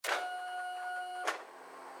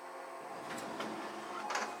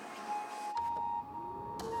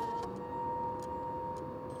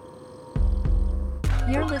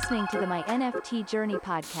You're listening to the My NFT Journey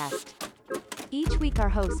podcast. Each week our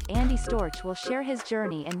host Andy Storch will share his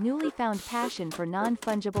journey and newly found passion for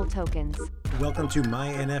non-fungible tokens. Welcome to My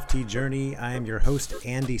NFT Journey. I am your host,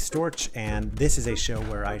 Andy Storch, and this is a show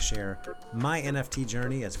where I share my NFT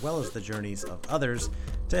journey as well as the journeys of others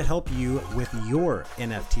to help you with your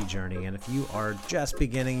NFT journey. And if you are just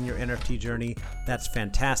beginning your NFT journey, that's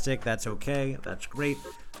fantastic. That's okay. That's great.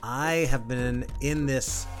 I have been in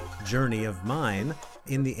this journey of mine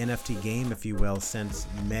in the NFT game, if you will, since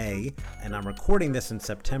May, and I'm recording this in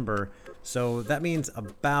September. So that means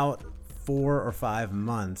about 4 or 5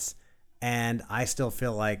 months. And I still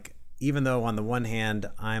feel like, even though on the one hand,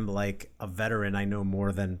 I'm like a veteran, I know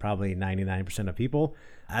more than probably 99% of people.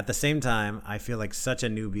 At the same time, I feel like such a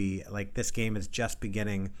newbie, like this game is just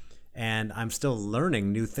beginning and I'm still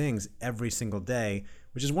learning new things every single day,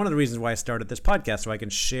 which is one of the reasons why I started this podcast, so I can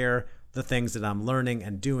share the things that I'm learning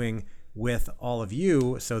and doing with all of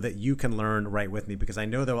you so that you can learn right with me, because I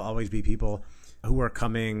know there will always be people who are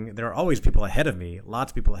coming. There are always people ahead of me,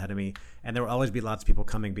 lots of people ahead of me, and there will always be lots of people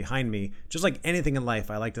coming behind me. Just like anything in life,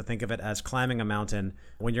 I like to think of it as climbing a mountain.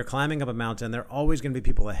 When you're climbing up a mountain, there are always going to be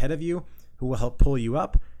people ahead of you who will help pull you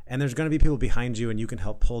up, and there's going to be people behind you and you can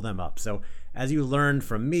help pull them up. So as you learn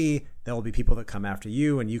from me, there will be people that come after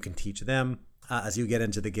you and you can teach them as you get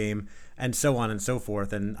into the game, and so on and so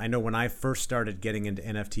forth. And I know when I first started getting into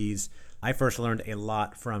NFTs, I first learned a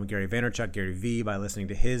lot from Gary Vaynerchuk, Gary V, by listening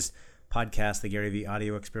to his podcast, The Gary V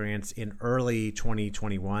Audio Experience, in early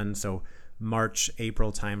 2021, so March,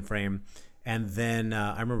 April timeframe. And then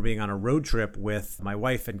I remember being on a road trip with my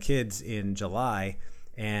wife and kids in July,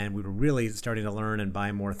 and we were really starting to learn and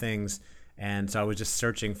buy more things. And so I was just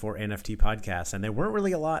searching for NFT podcasts, and there weren't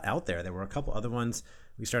really a lot out there. There were a couple other ones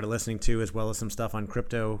we started listening to, as well as some stuff on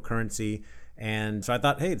cryptocurrency. And so I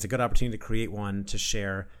thought, hey, it's a good opportunity to create one to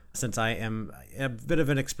share. Since I am a bit of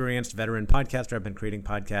an experienced veteran podcaster, I've been creating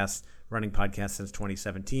podcasts, running podcasts since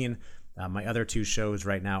 2017. My other 2 shows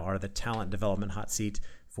right now are the Talent Development Hot Seat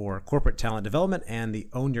for corporate talent development and the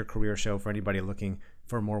Own Your Career show for anybody looking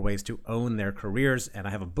for more ways to own their careers. And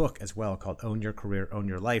I have a book as well called Own Your Career, Own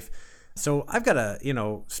Your Life. So I've got a,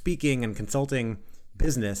 speaking and consulting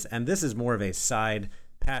business, and this is more of a side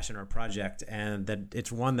passion or project, and that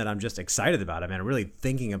it's one that I'm just excited about. I mean, I'm really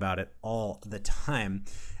thinking about it all the time.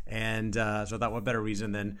 And so I thought, what better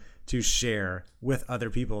reason than to share with other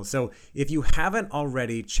people. So if you haven't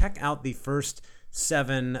already, check out the first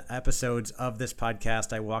 7 episodes of this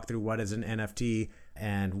podcast. I walk through what is an NFT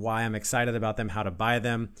and why I'm excited about them, how to buy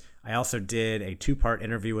them. I also did a 2-part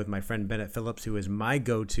interview with my friend Bennett Phillips, who is my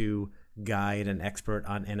go-to guide and expert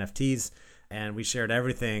on NFTs. And we shared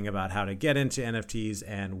everything about how to get into NFTs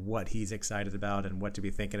and what he's excited about and what to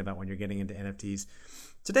be thinking about when you're getting into NFTs.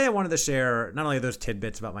 Today, I wanted to share not only those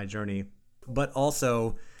tidbits about my journey, but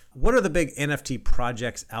also what are the big NFT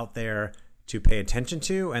projects out there to pay attention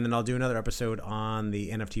to. And then I'll do another episode on the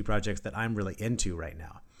NFT projects that I'm really into right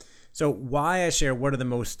now. So why I share what are the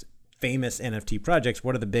most famous NFT projects,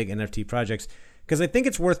 what are the big NFT projects, because I think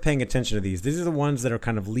it's worth paying attention to these. These are the ones that are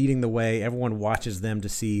kind of leading the way. Everyone watches them to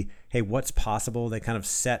see, hey, what's possible. They kind of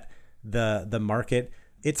set the market.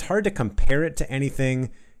 It's hard to compare it to anything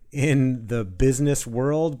in the business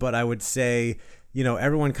world, but I would say,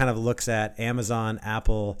 everyone kind of looks at Amazon,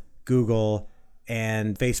 Apple, Google,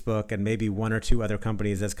 and Facebook, and maybe 1 or 2 other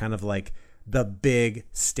companies as kind of like the big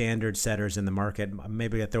standard setters in the market.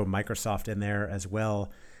 Maybe I throw Microsoft in there as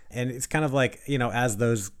well. And it's kind of like, as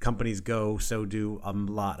those companies go, so do a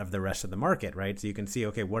lot of the rest of the market, right? So you can see,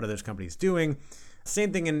 okay, what are those companies doing?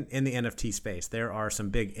 Same thing in the NFT space. There are some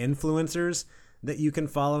big influencers that you can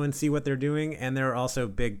follow and see what they're doing. And there are also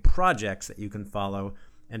big projects that you can follow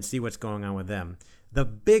and see what's going on with them. The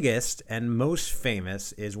biggest and most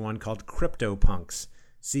famous is one called CryptoPunks,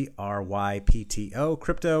 CRYPTO,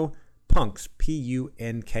 CryptoPunks,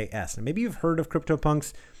 PUNKS. Now, maybe you've heard of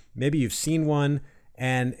CryptoPunks, maybe you've seen one.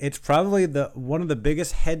 And it's probably one of the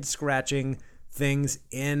biggest head-scratching things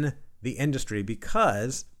in the industry,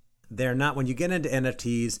 because they're not, when you get into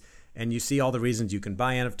NFTs and you see all the reasons you can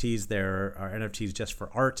buy NFTs, there are NFTs just for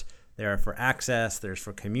art, there are for access, there's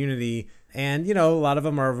for community, and a lot of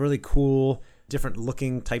them are really cool, different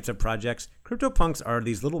looking types of projects. CryptoPunks are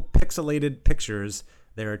these little pixelated pictures.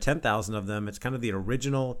 There are 10,000 of them. It's kind of the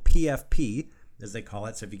original PFP, as they call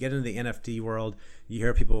it. So if you get into the NFT world, you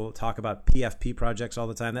hear people talk about PFP projects all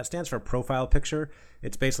the time. That stands for profile picture.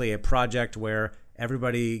 It's basically a project where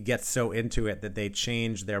everybody gets so into it that they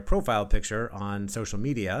change their profile picture on social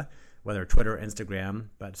media, whether Twitter, Instagram,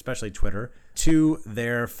 but especially Twitter, to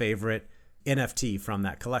their favorite NFT from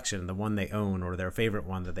that collection, the one they own or their favorite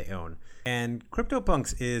one that they own. And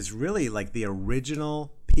CryptoPunks is really like the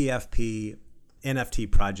original PFP NFT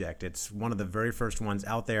project. It's one of the very first ones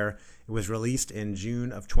out there. It was released in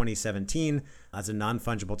June of 2017 as a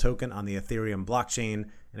non-fungible token on the Ethereum blockchain,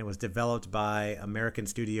 and it was developed by American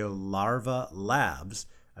studio Larva Labs,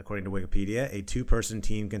 according to Wikipedia, a two-person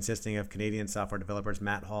team consisting of Canadian software developers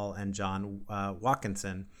Matt Hall and John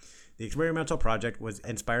Watkinson. The experimental project was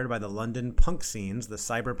inspired by the London punk scenes, the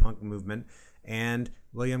cyberpunk movement, and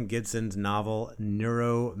William Gibson's novel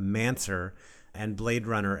Neuromancer and Blade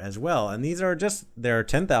Runner as well. And these are there are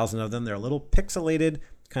 10,000 of them. They're little pixelated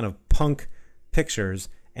kind of punk pictures,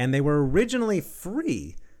 and they were originally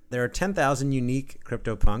free. There are 10,000 unique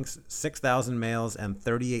CryptoPunks, 6,000 males and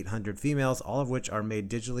 3,800 females, all of which are made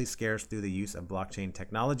digitally scarce through the use of blockchain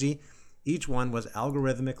technology. Each one was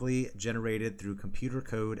algorithmically generated through computer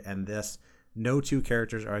code, and thus no two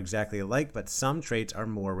characters are exactly alike, but some traits are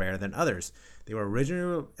more rare than others. They were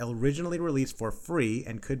originally released for free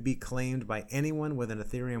and could be claimed by anyone with an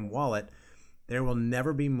Ethereum wallet. There will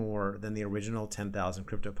never be more than the original 10,000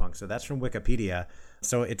 CryptoPunks. So that's from Wikipedia.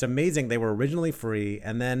 So it's amazing. They were originally free.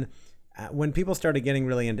 And then when people started getting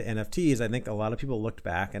really into NFTs, I think a lot of people looked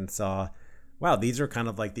back and saw, wow, these are kind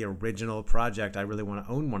of like the original project. I really want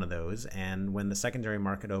to own one of those. And when the secondary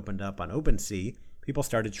market opened up on OpenSea, people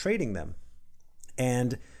started trading them.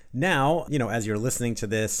 And now, as you're listening to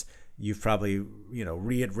this, you've probably,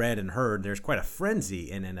 read and heard there's quite a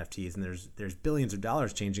frenzy in NFTs, and there's billions of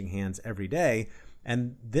dollars changing hands every day.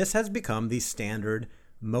 And this has become the standard,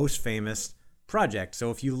 most famous project.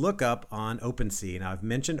 So if you look up on OpenSea, now I've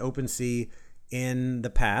mentioned OpenSea in the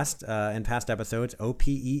past, in past episodes,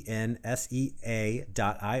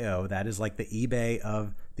 OpenSea.io. That is like the eBay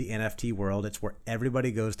of the NFT world. It's where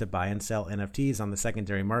everybody goes to buy and sell NFTs on the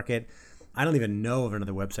secondary market. I don't even know of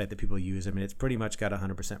another website that people use. I mean, it's pretty much got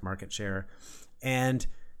 100% market share. And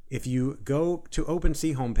if you go to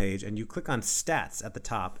OpenSea homepage and you click on stats at the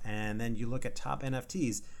top, and then you look at top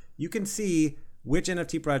NFTs, you can see which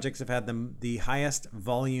NFT projects have had the highest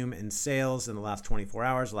volume in sales in the last 24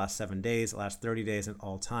 hours, the last 7 days, the last 30 days, and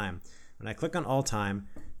all time. When I click on all time,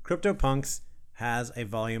 CryptoPunks has a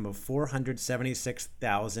volume of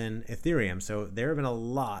 476,000 Ethereum. So there have been a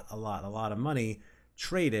lot of money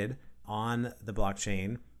traded on the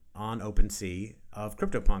blockchain, on OpenSea, of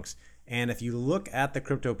CryptoPunks. And if you look at the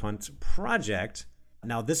CryptoPunks project,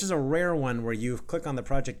 now this is a rare one where you click on the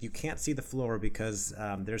project, you can't see the floor because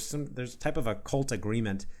there's type of a cult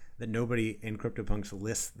agreement that nobody in CryptoPunks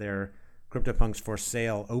lists their CryptoPunks for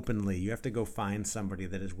sale openly. You have to go find somebody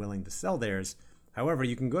that is willing to sell theirs. However,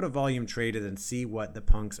 you can go to volume traded and see what the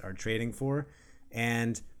punks are trading for.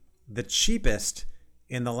 And the cheapest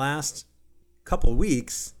in the last couple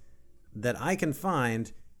weeks that I can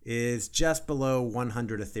find is just below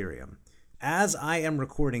 100 Ethereum. As I am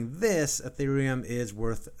recording this, Ethereum is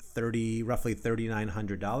worth roughly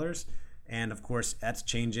 $3,900. And of course, that's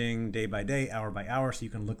changing day by day, hour by hour. So you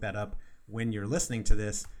can look that up when you're listening to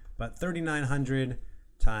this. But 3,900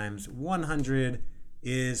 times 100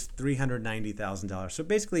 is $390,000. So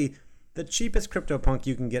basically, the cheapest CryptoPunk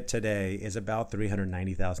you can get today is about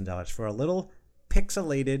 $390,000 for a little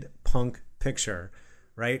pixelated punk picture,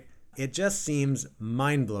 right? It just seems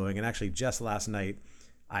mind-blowing. And actually, just last night,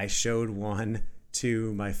 I showed one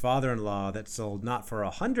to my father-in-law that sold not for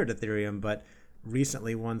 100 Ethereum, but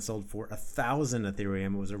recently one sold for 1,000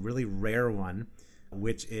 Ethereum. It was a really rare one,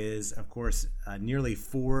 which is, of course, nearly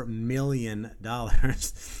 $4 million.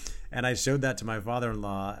 And I showed that to my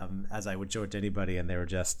father-in-law as I would show it to anybody, and they were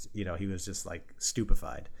just, he was just like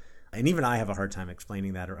stupefied. And even I have a hard time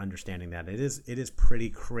explaining that or understanding that. It is pretty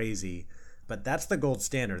crazy, but that's the gold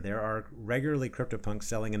standard. There are regularly CryptoPunks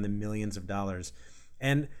selling in the millions of dollars.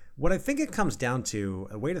 And what I think it comes down to,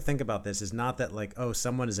 a way to think about this is not that like, oh,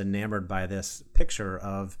 someone is enamored by this picture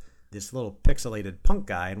of this little pixelated punk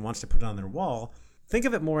guy and wants to put it on their wall. Think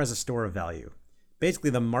of it more as a store of value. Basically,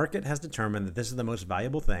 the market has determined that this is the most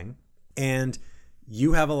valuable thing, and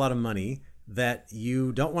you have a lot of money that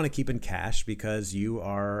you don't want to keep in cash because you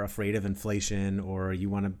are afraid of inflation, or you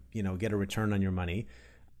want to, get a return on your money,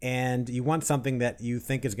 and you want something that you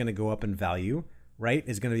think is going to go up in value, right?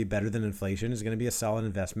 Is going to be better than inflation, is going to be a solid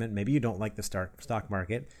investment. Maybe you don't like the stock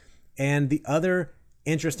market. And the other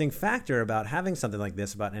interesting factor about having something like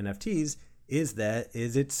this, about NFTs, is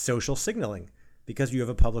it's social signaling, because you have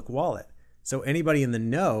a public wallet. So anybody in the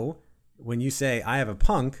know, when you say, I have a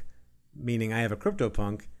punk, meaning I have a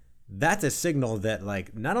CryptoPunk, that's a signal that,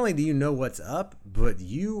 like, not only do you know what's up, but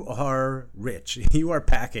you are rich. You are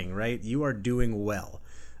packing, right? You are doing well.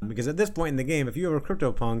 Because at this point in the game, if you have a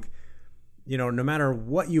CryptoPunk, no matter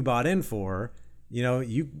what you bought in for,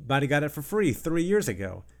 you might have got it for free 3 years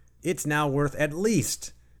ago. It's now worth at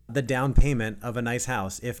least the down payment of a nice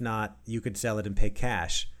house. If not, you could sell it and pay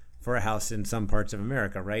cash for a house in some parts of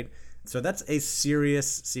America, right? So that's a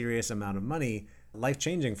serious amount of money,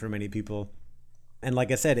 life-changing for many people. And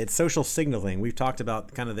like I said, it's social signaling. We've talked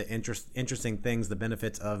about kind of the interesting things, the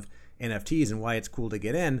benefits of NFTs and why it's cool to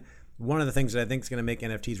get in. One of the things that I think is going to make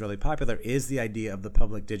NFTs really popular is the idea of the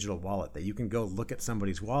public digital wallet, that you can go look at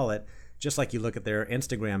somebody's wallet, just like you look at their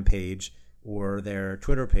Instagram page or their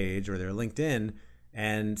Twitter page or their LinkedIn,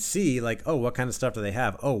 and see like, oh, what kind of stuff do they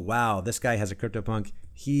have? Oh, wow, this guy has a CryptoPunk.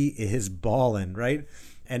 He is ballin', right?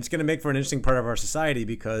 And it's going to make for an interesting part of our society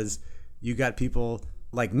because you got people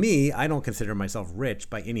like me. I don't consider myself rich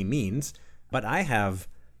by any means, but I have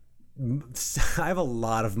a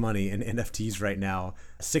lot of money in NFTs right now,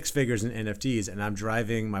 6 figures in NFTs, and I'm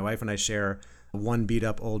driving, my wife and I share one beat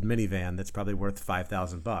up old minivan that's probably worth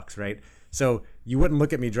 $5,000, right? So you wouldn't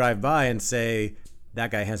look at me drive by and say,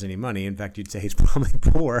 that guy has any money. In fact, you'd say he's probably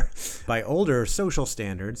poor by older social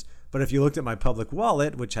standards. But if you looked at my public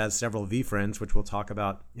wallet, which has several VFriends, which we'll talk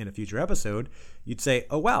about in a future episode, you'd say,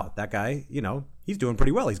 oh, wow, that guy, he's doing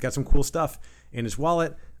pretty well. He's got some cool stuff in his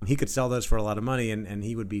wallet. He could sell those for a lot of money and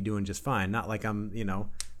he would be doing just fine. Not like I'm,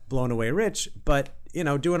 blown away rich, but,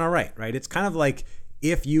 doing all right, right? It's kind of like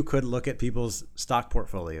if you could look at people's stock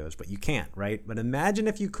portfolios, but you can't, right? But imagine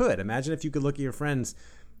if you could. Imagine if you could look at your friends,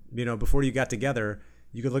 before you got together,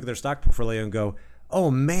 you could look at their stock portfolio and go,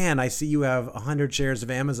 oh man, I see you have 100 shares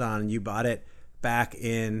of Amazon and you bought it back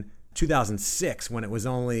in 2006 when it was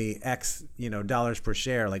only X, dollars per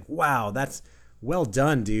share. Like, wow, that's well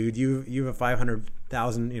done, dude. You have a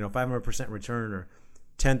 500,000, 500% return or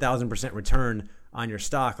 10,000% return on your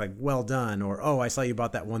stock. Like, well done. Or, oh, I saw you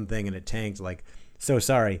bought that one thing and it tanked. Like, so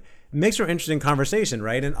sorry. It makes for an interesting conversation,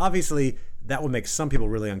 right? And obviously that will make some people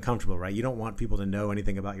really uncomfortable, right? You don't want people to know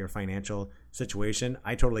anything about your financial situation.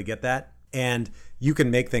 I totally get that. And you can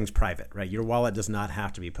make things private, right? Your wallet does not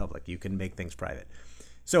have to be public. You can make things private.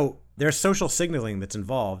 So there's social signaling that's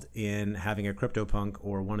involved in having a CryptoPunk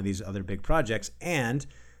or one of these other big projects. And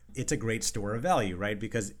it's a great store of value, right?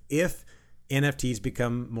 Because if NFTs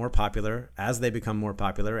become more popular, as they become more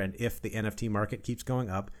popular, and if the NFT market keeps going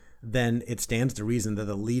up, then it stands to reason that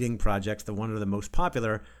the leading projects, the one that are the most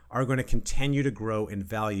popular, are going to continue to grow in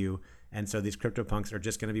value. And so these CryptoPunks are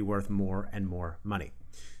just going to be worth more and more money.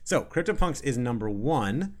 So CryptoPunks is number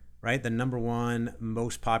one, right? The number one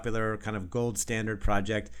most popular kind of gold standard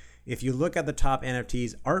project. If you look at the top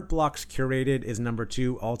NFTs, Art Blocks Curated is number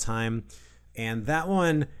 2 all time. And that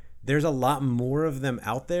one, there's a lot more of them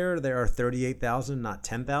out there. There are 38,000, not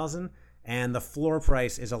 10,000. And the floor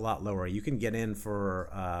price is a lot lower. You can get in for,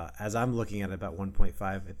 as I'm looking at, about 1.5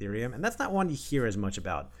 Ethereum. And that's not one you hear as much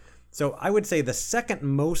about. So I would say the second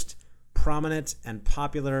most prominent and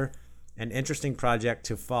popular and interesting project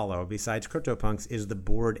to follow besides CryptoPunks is the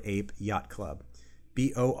Bored Ape Yacht Club.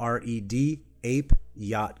 Bored Ape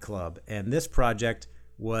Yacht Club. And this project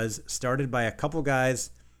was started by a couple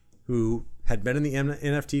guys who had been in the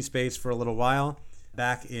NFT space for a little while.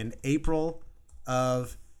 Back in April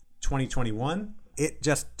of 2021, it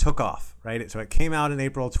just took off, right? So it came out in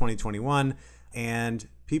April 2021, and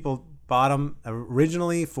people bought them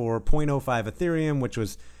originally for 0.05 Ethereum, which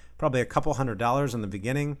was probably a couple $100 in the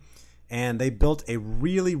beginning. And they built a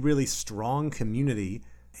really, really strong community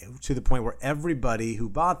to the point where everybody who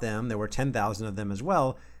bought them, there were 10,000 of them as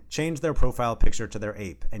well, changed their profile picture to their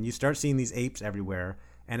ape. And you start seeing these apes everywhere,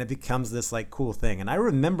 and it becomes this like cool thing. And I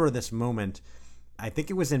remember this moment. I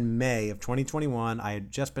think it was in May of 2021. I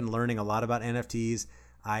had just been learning a lot about NFTs.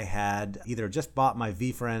 I had either just bought my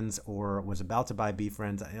VFriends or was about to buy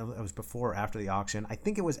VFriends. It was before or after the auction. I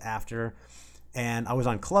think it was after. And I was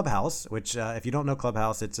on Clubhouse, which if you don't know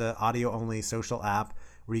Clubhouse, it's an audio-only social app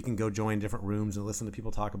where you can go join different rooms and listen to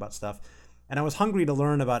people talk about stuff. And I was hungry to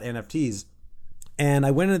learn about NFTs. And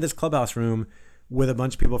I went into this Clubhouse room with a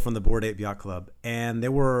bunch of people from the Bored Ape Yacht Club. And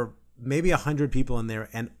there were maybe 100 people in there.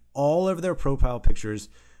 And all of their profile pictures,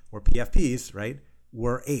 or PFPs, right,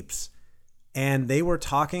 were apes. And they were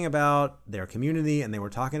talking about their community and they were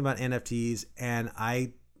talking about NFTs. And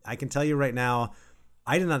I can tell you right now,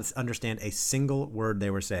 I did not understand a single word they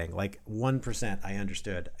were saying. Like 1% I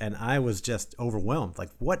understood. And I was just overwhelmed. Like,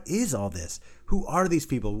 what is all this? Who are these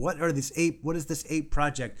people? What is this ape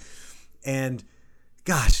project? And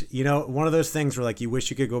gosh, one of those things where like you wish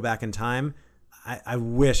you could go back in time. I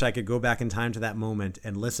wish I could go back in time to that moment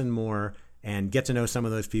and listen more and get to know some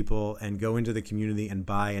of those people and go into the community and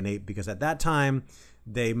buy an ape, because at that time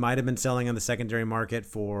they might have been selling on the secondary market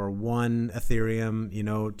for 1 Ethereum,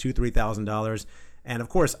 $2,000, $3,000. And of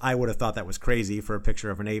course, I would have thought that was crazy for a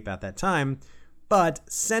picture of an ape at that time. But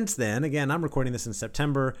since then, again, I'm recording this in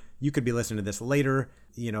September. You could be listening to this later,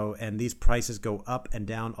 and these prices go up and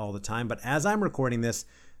down all the time. But as I'm recording this,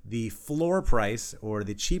 the floor price or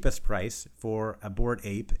the cheapest price for a Bored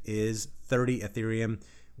Ape is 30 Ethereum,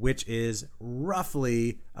 which is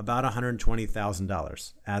roughly about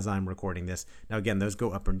 $120,000 as I'm recording this. Now, again, those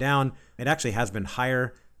go up and down. It actually has been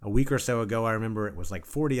higher. A week or so ago, I remember it was like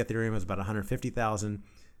 40 Ethereum, it was about 150,000.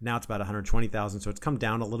 Now it's about 120,000. So it's come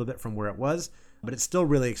down a little bit from where it was, but it's still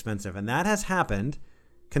really expensive. And that has happened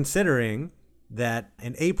considering that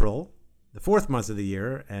in April, the fourth month of the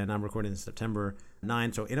year, and I'm recording in September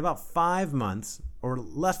 9. So in about 5 months or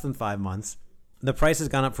less than 5 months, the price has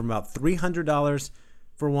gone up from about $300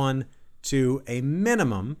 for one to a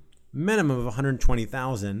minimum of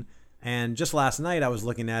 120,000. And just last night I was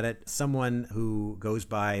looking at it. Someone who goes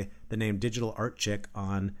by the name Digital Art Chick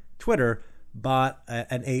on Twitter bought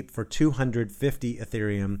an ape for 250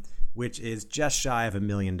 Ethereum, which is just shy of $1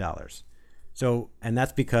 million. So, and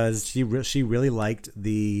that's because she really liked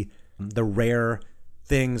the rare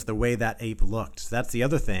things, the way that ape looked. So that's the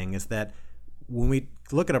other thing, is that when we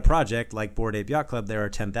look at a project like Bored Ape Yacht Club, there are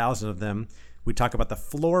 10,000 of them. We talk about the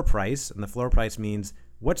floor price, and the floor price means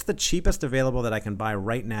what's the cheapest available that I can buy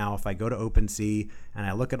right now. If I go to OpenSea and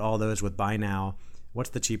I look at all those with buy now,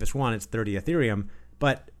 what's the cheapest one? It's 30 Ethereum.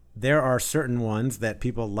 But there are certain ones that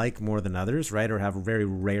people like more than others, right? Or have very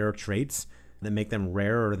rare traits that make them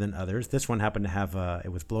rarer than others. This one happened to have,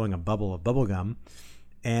 it was blowing a bubble of bubble gum.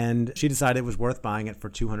 And she decided it was worth buying it for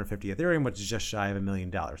 250 Ethereum, which is just shy of $1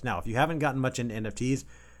 million. Now, if you haven't gotten much into NFTs,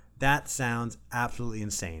 that sounds absolutely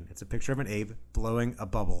insane. It's a picture of an ape blowing a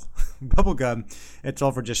bubble gum. It's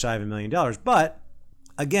all for just shy of $1 million. But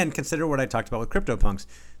again, consider what I talked about with CryptoPunks.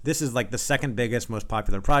 This is like the second biggest, most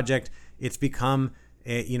popular project. It's become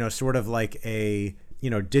sort of like a,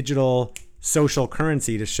 digital social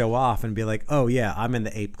currency to show off and be like, oh yeah, I'm in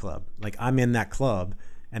the ape club. Like I'm in that club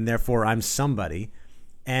and therefore I'm somebody.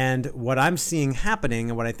 And what I'm seeing happening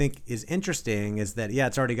and what I think is interesting is that, yeah,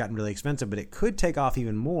 it's already gotten really expensive, but it could take off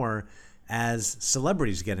even more as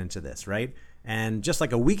celebrities get into this, right? And just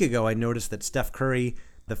like a week ago, I noticed that Steph Curry,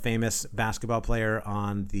 the famous basketball player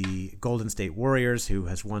on the Golden State Warriors, who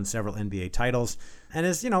has won several NBA titles and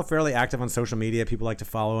is, fairly active on social media. People like to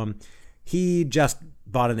follow him. He just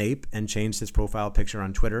bought an ape and changed his profile picture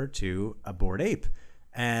on Twitter to a Bored Ape.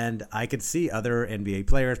 And I could see other NBA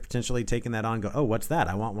players potentially taking that on and go, oh, what's that?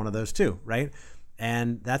 I want one of those too, right?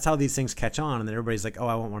 And that's how these things catch on. And then everybody's like, oh,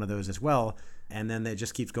 I want one of those as well. And then it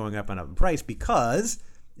just keeps going up and up in price, because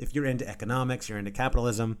if you're into economics, you're into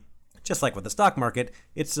capitalism, just like with the stock market,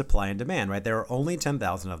 it's supply and demand, right? There are only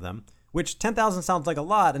 10,000 of them, which 10,000 sounds like a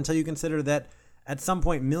lot until you consider that at some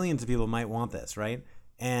point millions of people might want this, right?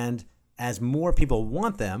 And as more people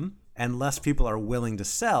want them and less people are willing to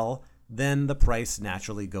sell, then the price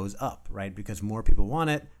naturally goes up, right? Because more people want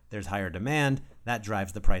it, there's higher demand, that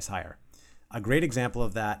drives the price higher. A great example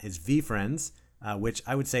of that is VeeFriends, which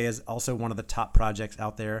I would say is also one of the top projects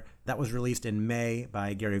out there. That was released in May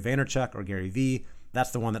by Gary Vaynerchuk, or Gary V.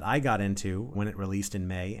 That's the one that I got into when it released in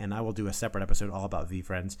May, and I will do a separate episode all about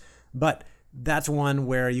VeeFriends. But that's one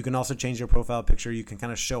where you can also change your profile picture. You can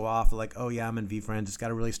kind of show off like, oh yeah, I'm in VeeFriends. It's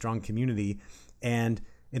got a really strong community. And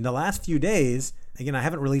in the last few days, again, I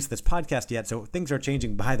haven't released this podcast yet, so things are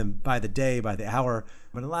changing by the day, by the hour.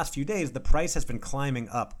 But in the last few days, the price has been climbing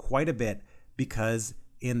up quite a bit because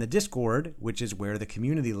in the Discord, which is where the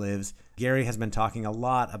community lives, Gary has been talking a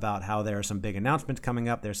lot about how there are some big announcements coming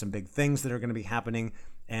up. There's some big things that are going to be happening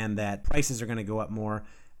and that prices are going to go up more.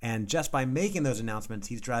 And just by making those announcements,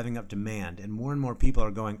 he's driving up demand. And more people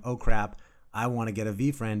are going, oh crap, I want to get a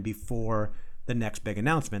VeeFriend before the next big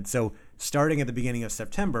announcement. So starting at the beginning of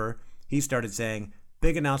September, he started saying,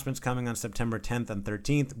 big announcements coming on September 10th and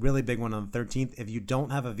 13th, really big one on the 13th. If you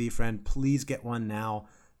don't have a VeeFriend, please get one now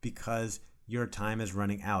because your time is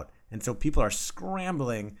running out. And so people are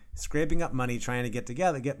scraping up money, trying to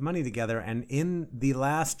get money together. And in the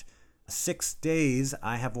last 6 days,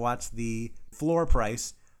 I have watched the floor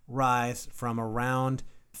price rise from around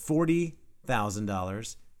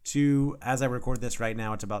 $40,000 to, as I record this right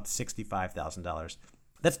now, it's about $65,000.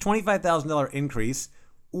 That's $25,000 increase,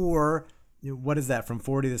 or what is that, from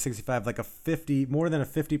 40 to 65, like more than a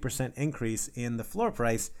 50% increase in the floor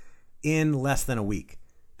price in less than a week.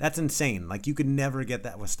 That's insane. Like you could never get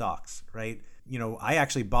that with stocks, right? I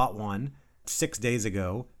actually bought one 6 days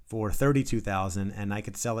ago for $32,000 and I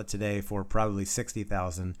could sell it today for probably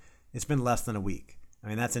 $60,000. It's been less than a week. I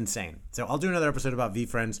mean, that's insane. So I'll do another episode about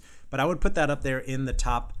VeeFriends, but I would put that up there in the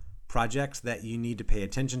top projects that you need to pay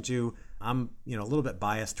attention to. I'm, a little bit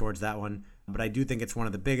biased towards that one, but I do think it's one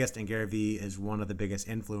of the biggest, and Gary Vee is one of the biggest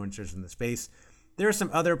influencers in the space. There are some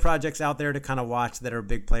other projects out there to kind of watch that are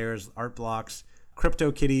big players. Art Blocks,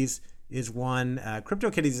 CryptoKitties is one.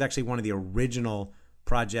 CryptoKitties is actually one of the original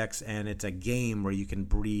projects, and it's a game where you can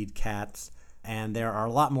breed cats, and there are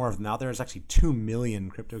a lot more of them out there. There's actually 2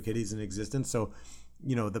 million CryptoKitties in existence, so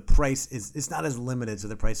the price is not as limited, so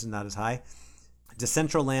the price is not as high.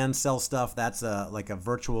 Decentraland sells stuff. That's like a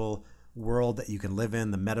virtual world that you can live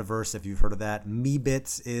in, the metaverse, if you've heard of that.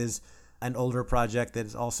 Meebits is an older project that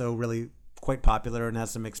is also really quite popular and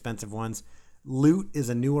has some expensive ones. Loot is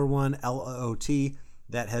a newer one, LOOT,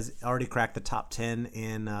 that has already cracked the top 10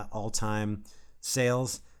 in all-time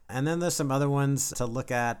sales. And then there's some other ones to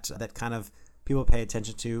look at that kind of people pay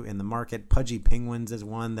attention to in the market. Pudgy Penguins is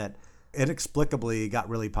one that inexplicably got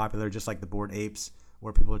really popular, just like the Bored Apes,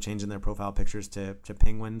 where people are changing their profile pictures to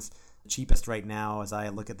penguins. Cheapest right now, as I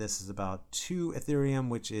look at this, is about 2 Ethereum,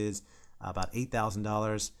 which is about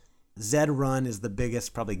 $8,000. Zed-Run is the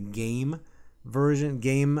biggest, probably game in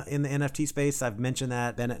the NFT space. I've mentioned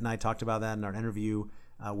that. Bennett and I talked about that in our interview,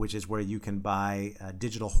 which is where you can buy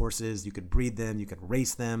digital horses. You could breed them. You could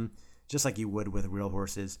race them, just like you would with real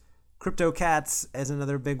horses. Crypto Cats is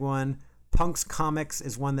another big one. Punks Comics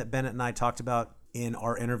is one that Bennett and I talked about in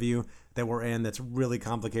our interview that we're in, that's really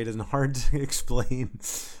complicated and hard to explain,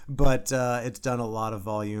 but it's done a lot of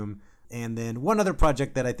volume. And then one other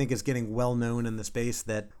project that I think is getting well known in the space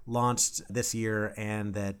that launched this year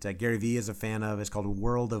and that Gary Vee is a fan of is called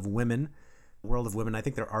World of Women. World of Women, I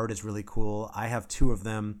think their art is really cool. I have 2 of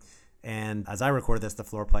them, and as I record this, the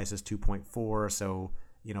floor price is 2.4, so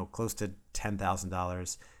close to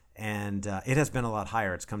 $10,000. And it has been a lot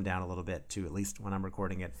higher. It's come down a little bit too, at least when I'm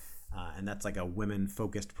recording it. And that's like a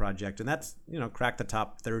women-focused project. And that's, cracked the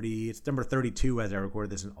top 30. It's number 32 as I record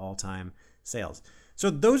this in all-time sales. So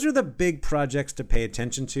those are the big projects to pay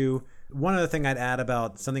attention to. One other thing I'd add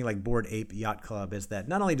about something like Bored Ape Yacht Club is that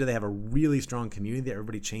not only do they have a really strong community, that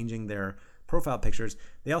everybody changing their profile pictures,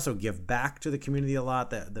 they also give back to the community a lot.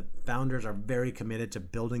 The founders are very committed to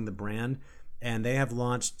building the brand. And they have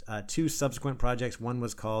launched 2 subsequent projects. One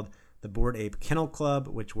was called the Bored Ape Kennel Club,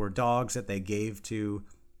 which were dogs that they gave to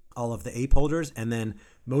all of the ape holders. And then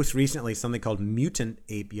most recently, something called Mutant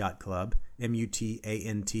Ape Yacht Club,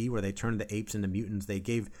 MUTANT, where they turned the apes into mutants. They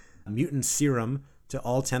gave mutant serum to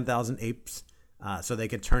all 10,000 apes so they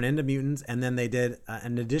could turn into mutants. And then they did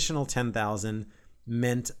an additional 10,000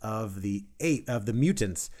 mint of the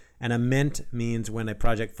mutants. And a mint means when a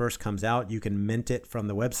project first comes out, you can mint it from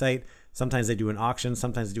the website. Sometimes they do an auction.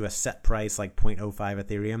 Sometimes they do a set price like 0.05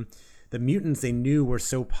 Ethereum. The mutants they knew were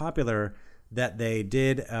so popular that they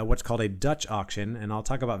did what's called a Dutch auction. And I'll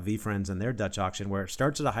talk about VFriends and their Dutch auction, where it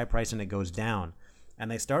starts at a high price and it goes down.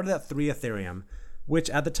 And they started at 3 Ethereum,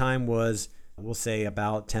 which at the time was, we'll say,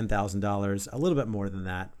 about $10,000, a little bit more than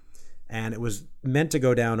that. And it was meant to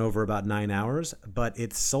go down over about 9 hours, but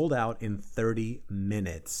it sold out in 30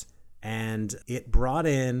 minutes. And it brought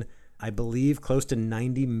in, I believe, close to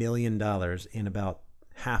 $90 million in about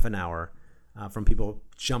half an hour from people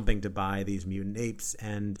jumping to buy these mutant apes.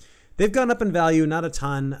 And they've gone up in value, not a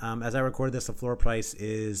ton. As I record this, the floor price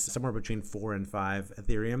is somewhere between 4 and 5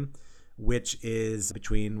 Ethereum, which is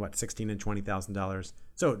between $16,000 and $20,000.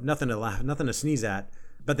 So nothing to sneeze at,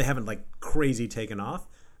 but they haven't crazy taken off.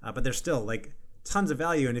 But there's still tons of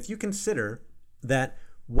value. And if you consider that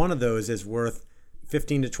one of those is worth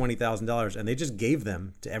 $15,000 to $20,000, and they just gave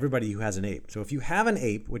them to everybody who has an ape. So if you have an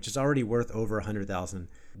ape, which is already worth over $100,000,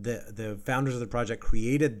 the founders of the project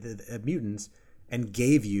created the mutants and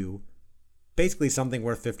gave you basically something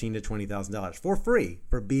worth $15,000 to $20,000 for free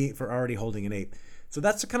for already holding an ape. So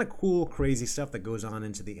that's the kind of cool, crazy stuff that goes on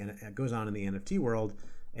in the NFT world.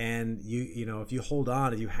 And if you hold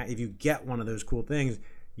on, if you get one of those cool things,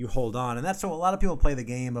 you hold on. And that's how a lot of people play the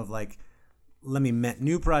game of let me mint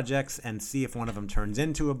new projects and see if one of them turns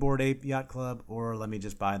into a Bored Ape Yacht Club, or let me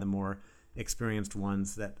just buy the more experienced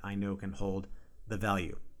ones that I know can hold the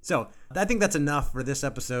value. So I think that's enough for this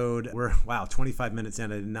episode. We're 25 minutes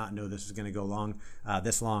in. I did not know this was going to go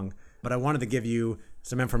this long, but I wanted to give you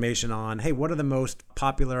some information on, hey, what are the most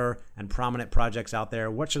popular and prominent projects out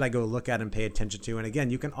there? What should I go look at and pay attention to? And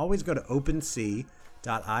again, you can always go to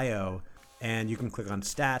OpenSea.io and you can click on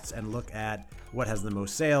stats and look at what has the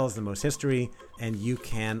most sales, the most history, and you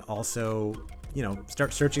can also,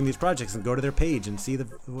 start searching these projects and go to their page and see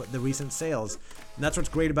the recent sales. And that's what's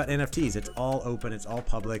great about NFTs. It's all open, it's all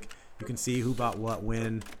public. You can see who bought what,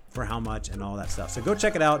 when, for how much, and all that stuff. So go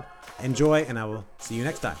check it out, enjoy, and I will see you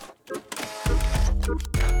next time.